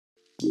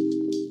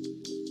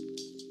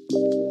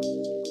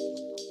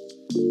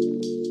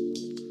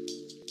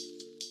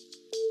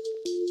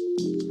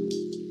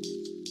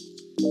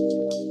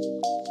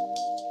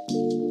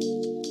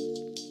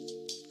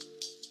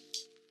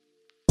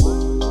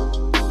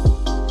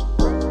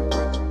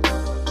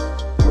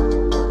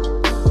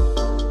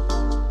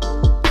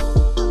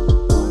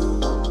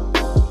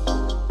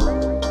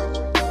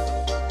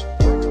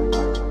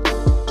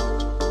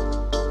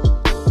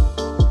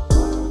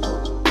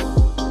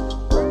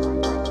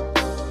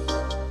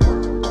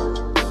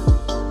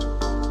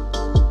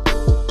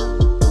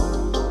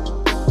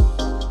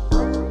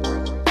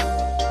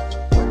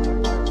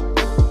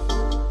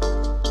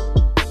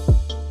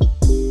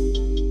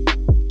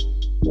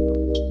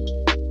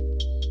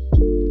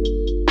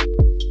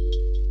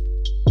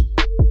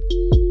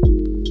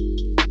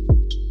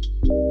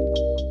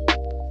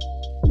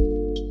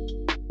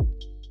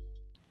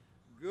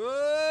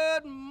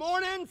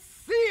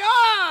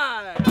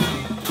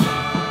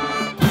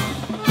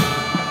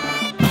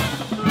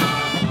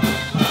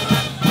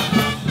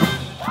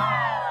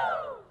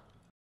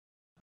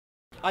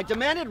I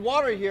demanded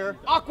water here.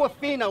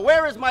 Aquafina,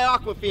 where is my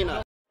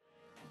Aquafina?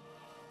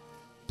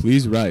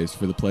 Please rise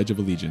for the Pledge of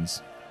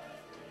Allegiance.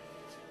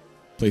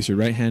 Place your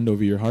right hand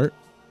over your heart.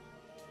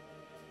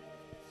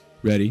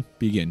 Ready,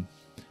 begin.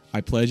 I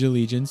pledge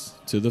allegiance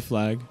to the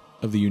flag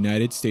of the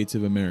United States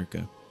of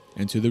America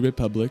and to the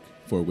republic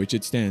for which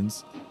it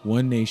stands,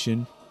 one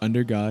nation,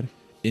 under God,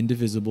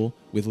 indivisible,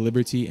 with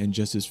liberty and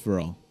justice for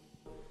all.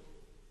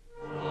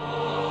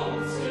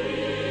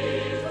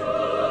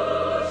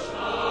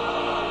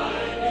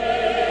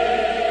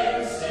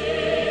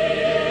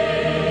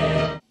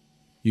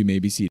 You may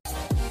be seated.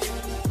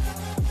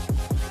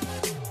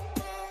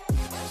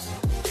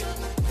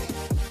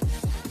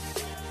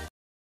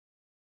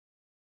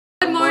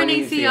 Good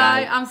morning, CI.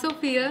 I'm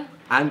Sophia.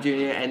 I'm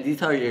Junior, and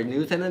these are your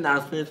news and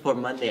announcements for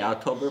Monday,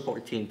 October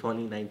 14,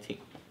 2019.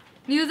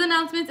 News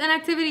announcements and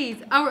activities.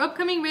 Our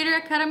upcoming Raider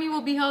Academy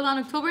will be held on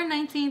October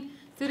 19th.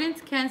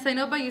 Students can sign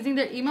up by using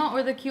their email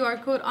or the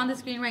QR code on the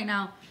screen right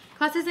now.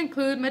 Classes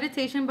include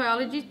meditation,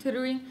 biology,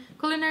 tutoring,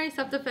 culinary,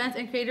 self-defense,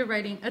 and creative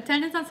writing.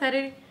 Attendance on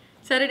Saturday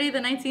the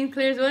 19th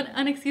clears one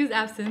unexcused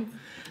absence.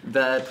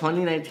 The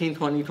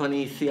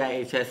 2019-2020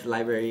 CIHS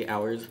library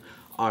hours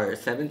are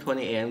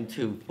 7:20 a.m.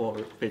 to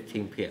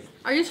 4:15 p.m.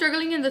 Are you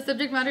struggling in the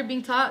subject matter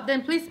being taught?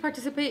 Then please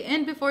participate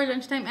in before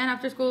lunchtime and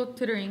after school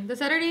tutoring. The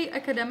Saturday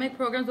academic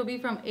programs will be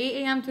from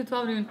 8 a.m. to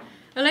 12 noon.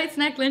 A light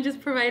snack lunch is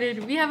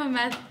provided. We have a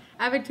math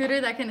avid tutor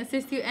that can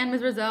assist you and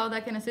Ms. Roselle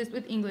that can assist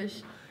with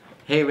English.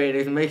 Hey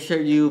Raiders, make sure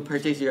you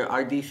purchase your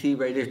RDC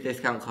Raiders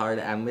discount card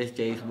at Miss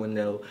J's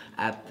window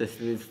at the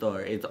student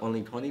store. It's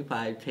only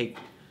 $25. Take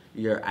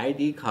your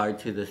ID card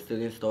to the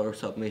student store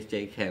so Miss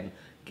J can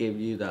give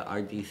you the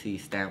RDC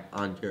stamp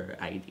on your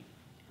ID.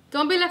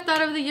 Don't be left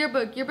out of the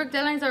yearbook. Yearbook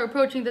deadlines are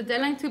approaching. The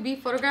deadline to be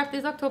photographed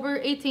is October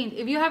 18th.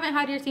 If you haven't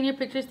had your senior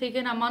pictures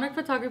taken at Monarch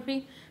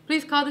Photography,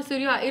 please call the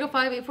studio at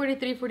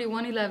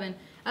 805-843-4111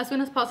 as soon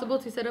as possible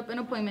to set up an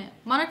appointment.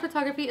 Monarch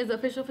Photography is the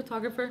official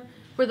photographer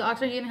for the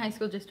Oxnard Union High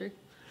School District.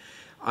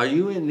 Are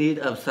you in need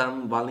of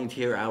some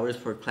volunteer hours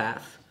for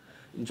class?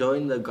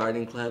 Join the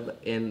garden club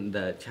in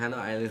the Channel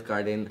Islands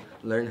Garden.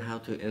 Learn how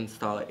to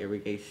install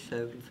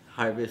irrigations,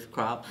 harvest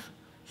crops,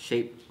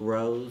 shape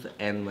rows,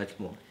 and much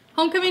more.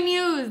 Homecoming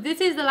news. This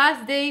is the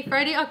last day,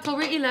 Friday,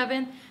 October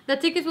 11th. The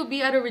tickets will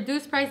be at a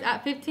reduced price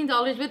at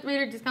 $15 with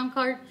Raider discount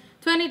card,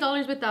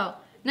 $20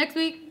 without. Next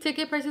week,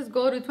 ticket prices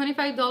go to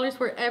 $25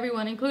 for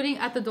everyone, including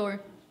at the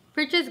door.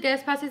 Purchase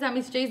guest passes at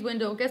Miss J's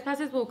window. Guest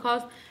passes will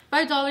cost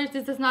 $5.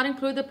 This does not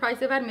include the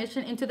price of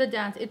admission into the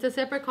dance. It's a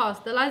separate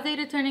cost. The last day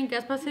to turn in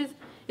guest passes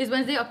is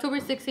Wednesday, October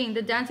 16th.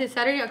 The dance is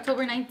Saturday,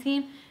 October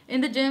 19th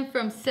in the gym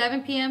from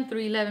 7 p.m.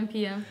 through 11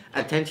 p.m.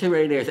 Attention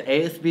Raiders,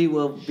 ASB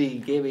will be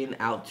giving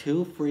out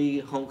 2 free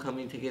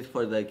homecoming tickets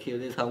for the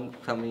cutest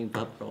homecoming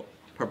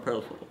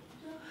proposal.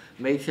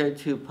 Make sure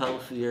to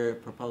post your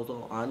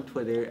proposal on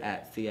Twitter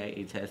at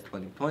CIHS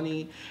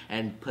 2020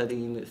 and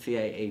putting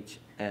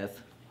CIHS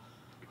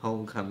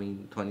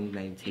Homecoming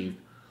 2019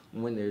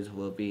 winners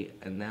will be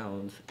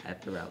announced at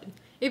the rally.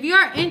 If you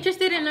are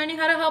interested in learning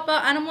how to help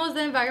out animals,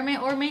 the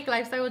environment, or make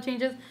lifestyle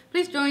changes,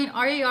 please join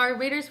RAR,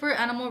 Raiders for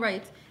Animal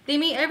Rights. They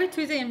meet every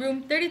Tuesday in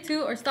room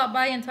 32 or stop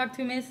by and talk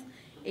to Miss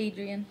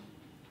Adrian.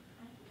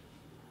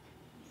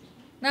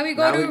 Now we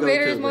go to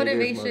Raiders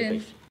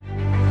Motivation.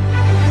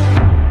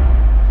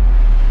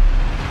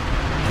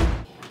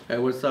 Hey,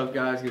 what's up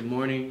guys? Good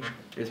morning.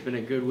 It's been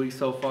a good week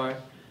so far.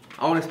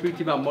 I want to speak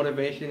to you about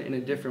motivation in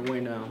a different way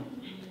now.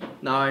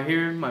 Now I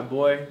hear my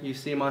boy, you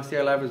see him on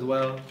CI Live as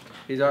well.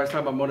 He's always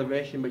talking about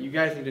motivation, but you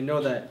guys need to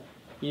know that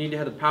you need to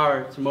have the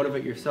power to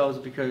motivate yourselves,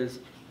 because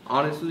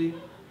honestly,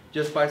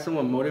 just by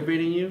someone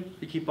motivating you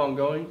to keep on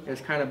going,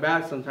 it's kind of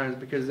bad sometimes,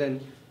 because then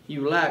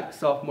you lack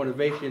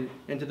self-motivation,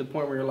 and to the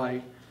point where you're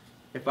like,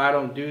 if I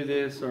don't do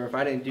this or if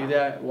I didn't do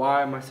that,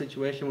 why? My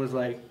situation was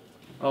like,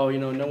 oh, you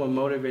know, no one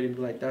motivated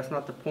me. Like, that's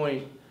not the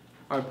point.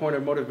 Our point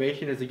of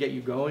motivation is to get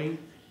you going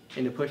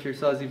and to push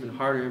yourselves even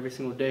harder every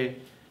single day,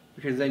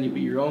 because then you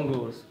beat your own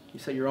goals. You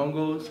set your own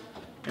goals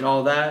and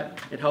all that.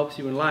 It helps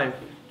you in life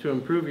to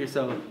improve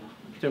yourself,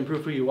 to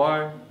improve who you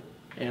are,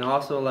 and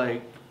also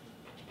like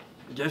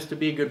just to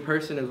be a good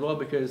person as well,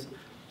 because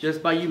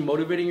just by you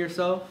motivating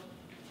yourself,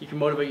 you can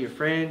motivate your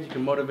friends, you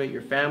can motivate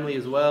your family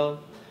as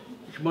well.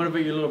 You can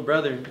motivate your little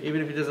brother,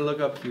 even if he doesn't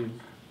look up to you.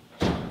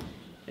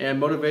 And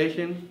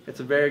motivation, it's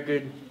a very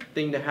good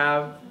thing to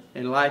have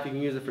in life. You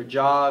can use it for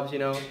jobs, you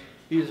know,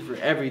 use it for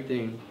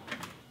everything.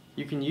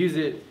 You can use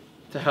it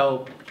to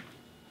help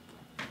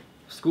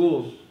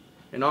school,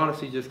 and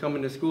honestly, just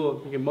coming to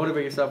school, you can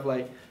motivate yourself,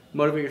 like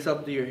motivate yourself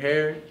to do your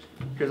hair,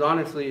 because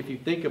honestly, if you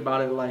think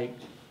about it, like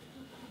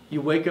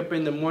you wake up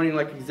in the morning,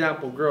 like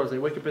example, girls, they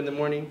wake up in the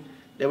morning,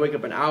 they wake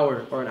up an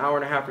hour or an hour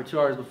and a half or 2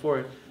 hours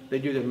before, they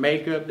do their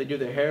makeup, they do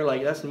their hair.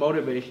 Like, that's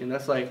motivation.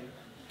 That's like,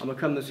 I'm gonna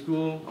come to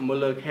school, I'm gonna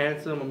look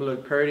handsome, I'm gonna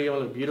look pretty, I'm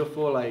gonna look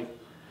beautiful. Like,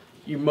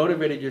 you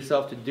motivated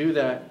yourself to do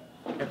that.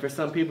 And for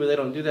some people, they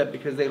don't do that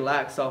because they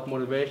lack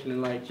self-motivation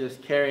and like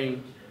just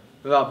caring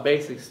about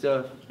basic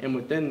stuff. And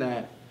within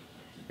that,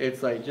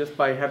 it's like just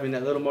by having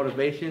that little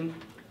motivation,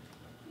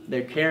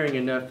 they're caring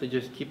enough to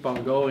just keep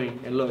on going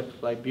and look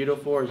like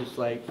beautiful, or just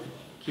like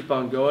keep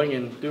on going,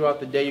 and throughout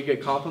the day you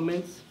get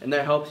compliments, and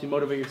that helps you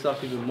motivate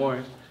yourself even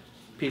more.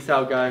 Peace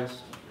out,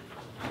 guys.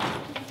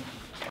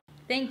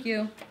 Thank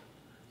you.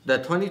 The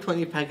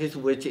 2020 package,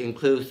 which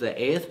includes the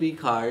ASB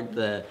card,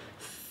 the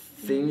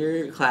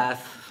senior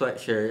class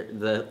sweatshirt,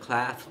 the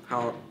class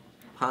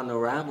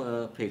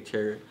panorama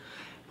picture,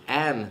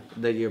 and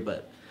the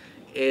yearbook,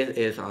 it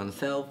is on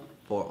sale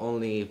for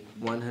only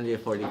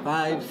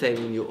 $145,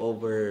 saving you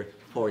over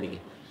 $40.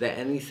 The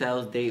ending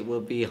sales date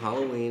will be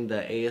Halloween.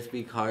 The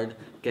ASB card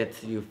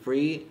gets you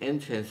free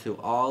entrance to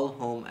all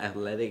home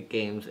athletic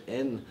games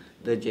in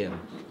the gym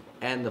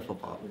and the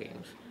football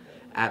games.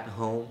 At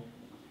home,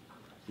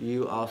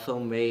 you also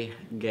may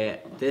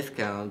get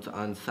discounts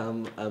on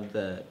some of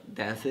the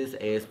dances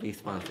ASB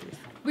sponsors.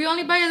 We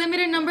only buy a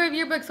limited number of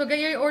yearbooks, so get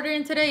your order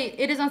in today.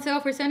 It is on sale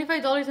for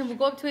 $75 and will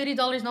go up to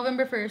 $80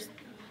 November 1st.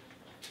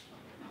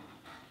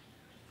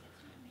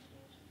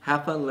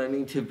 Have fun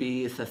learning to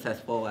be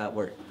successful at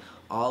work,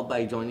 all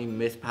by joining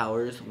Miss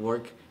Powers'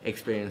 Work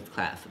Experience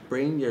class.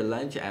 Bring your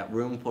lunch at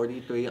room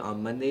 43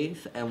 on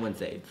Mondays and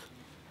Wednesdays.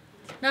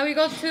 Now we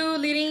go to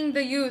leading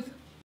the youth.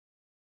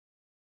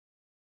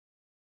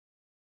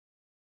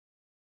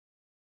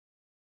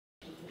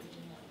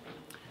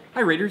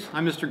 Hi Raiders,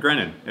 I'm Mr.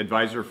 Grennan,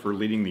 advisor for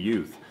Leading the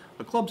Youth.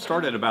 A club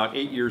started about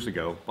 8 years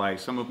ago by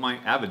some of my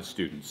avid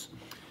students.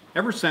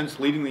 Ever since,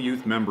 Leading the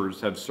Youth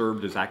members have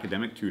served as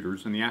academic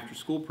tutors in the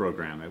after-school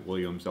program at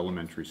Williams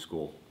Elementary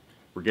School.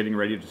 We're getting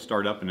ready to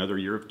start up another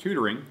year of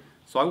tutoring,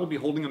 so I will be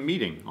holding a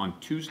meeting on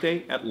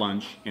Tuesday at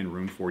lunch in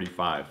room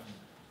 45.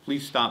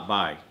 Please stop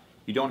by.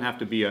 You don't have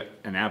to be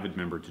an avid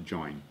member to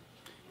join.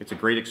 It's a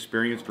great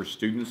experience for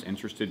students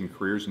interested in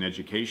careers in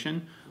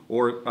education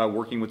or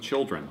working with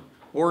children,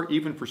 or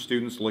even for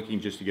students looking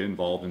just to get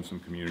involved in some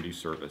community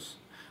service.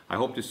 I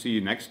hope to see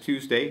you next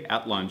Tuesday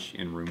at lunch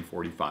in room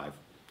 45.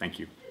 Thank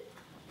you.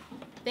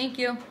 Thank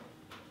you.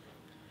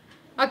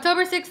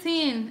 October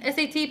 16,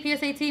 SAT,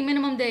 PSAT,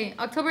 minimum day.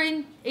 October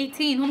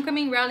 18,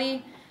 homecoming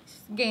rally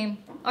game.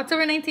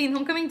 October 19,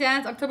 homecoming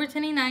dance. October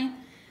 29,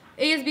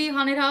 ASB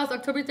haunted house.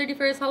 October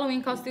 31st,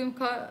 Halloween costume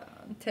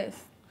contest.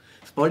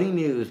 Sporting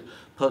news,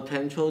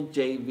 potential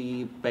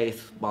JV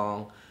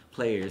baseball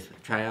players.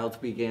 Tryouts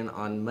begin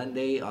on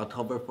Monday,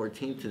 October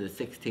 14th to the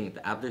 16th,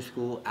 after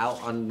school out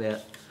on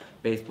the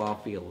baseball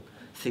field.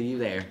 See you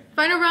there.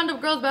 Final round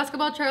of girls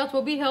basketball tryouts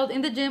will be held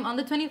in the gym on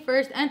the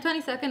 21st and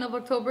 22nd of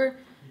October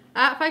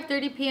at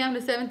 5:30 p.m. to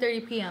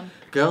 7:30 p.m.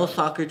 Girls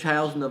soccer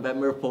tryouts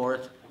November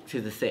 4th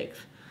to the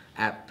 6th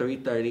at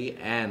 3:30,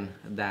 and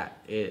that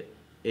it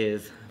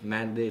is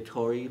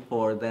mandatory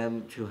for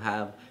them to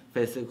have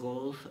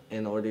physicals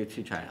in order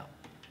to try out.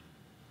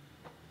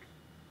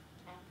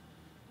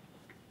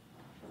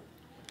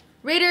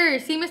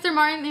 Raiders, see Mr.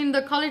 Martin in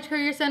the College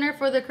Career Center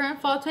for the current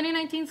fall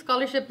 2019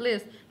 scholarship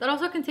list that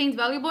also contains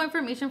valuable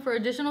information for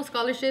additional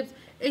scholarships,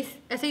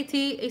 SAT,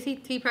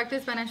 ACT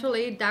practice, financial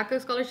aid, DACA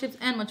scholarships,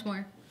 and much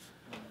more.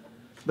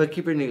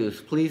 Bookkeeper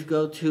news, please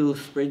go to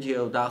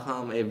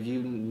Sprigio.com if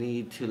you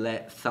need to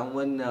let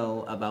someone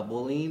know about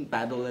bullying,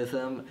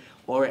 vandalism,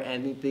 or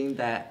anything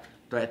that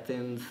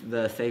threatens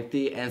the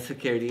safety and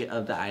security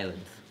of the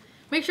islands.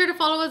 Make sure to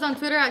follow us on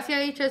Twitter at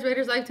CIHS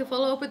Raiders Live to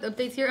follow up with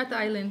updates here at the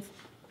islands.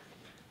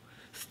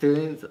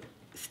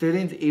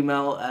 Students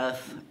email us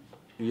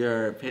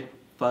your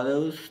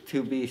photos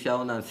to be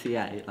shown on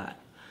CI Live.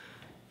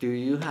 Do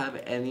you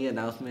have any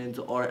announcements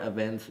or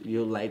events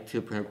you'd like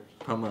to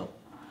promote?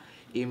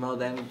 Email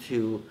them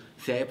to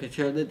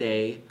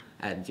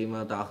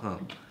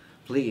sayapictureoftheday@gmail.com.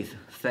 Please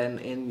send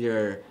in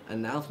your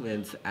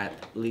announcements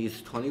at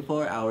least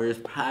 24 hours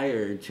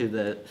prior to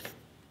the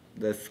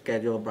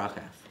scheduled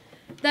broadcast.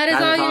 That is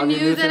all your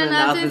news and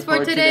announcements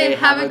for today.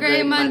 Have a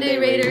great Monday,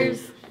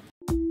 Raiders.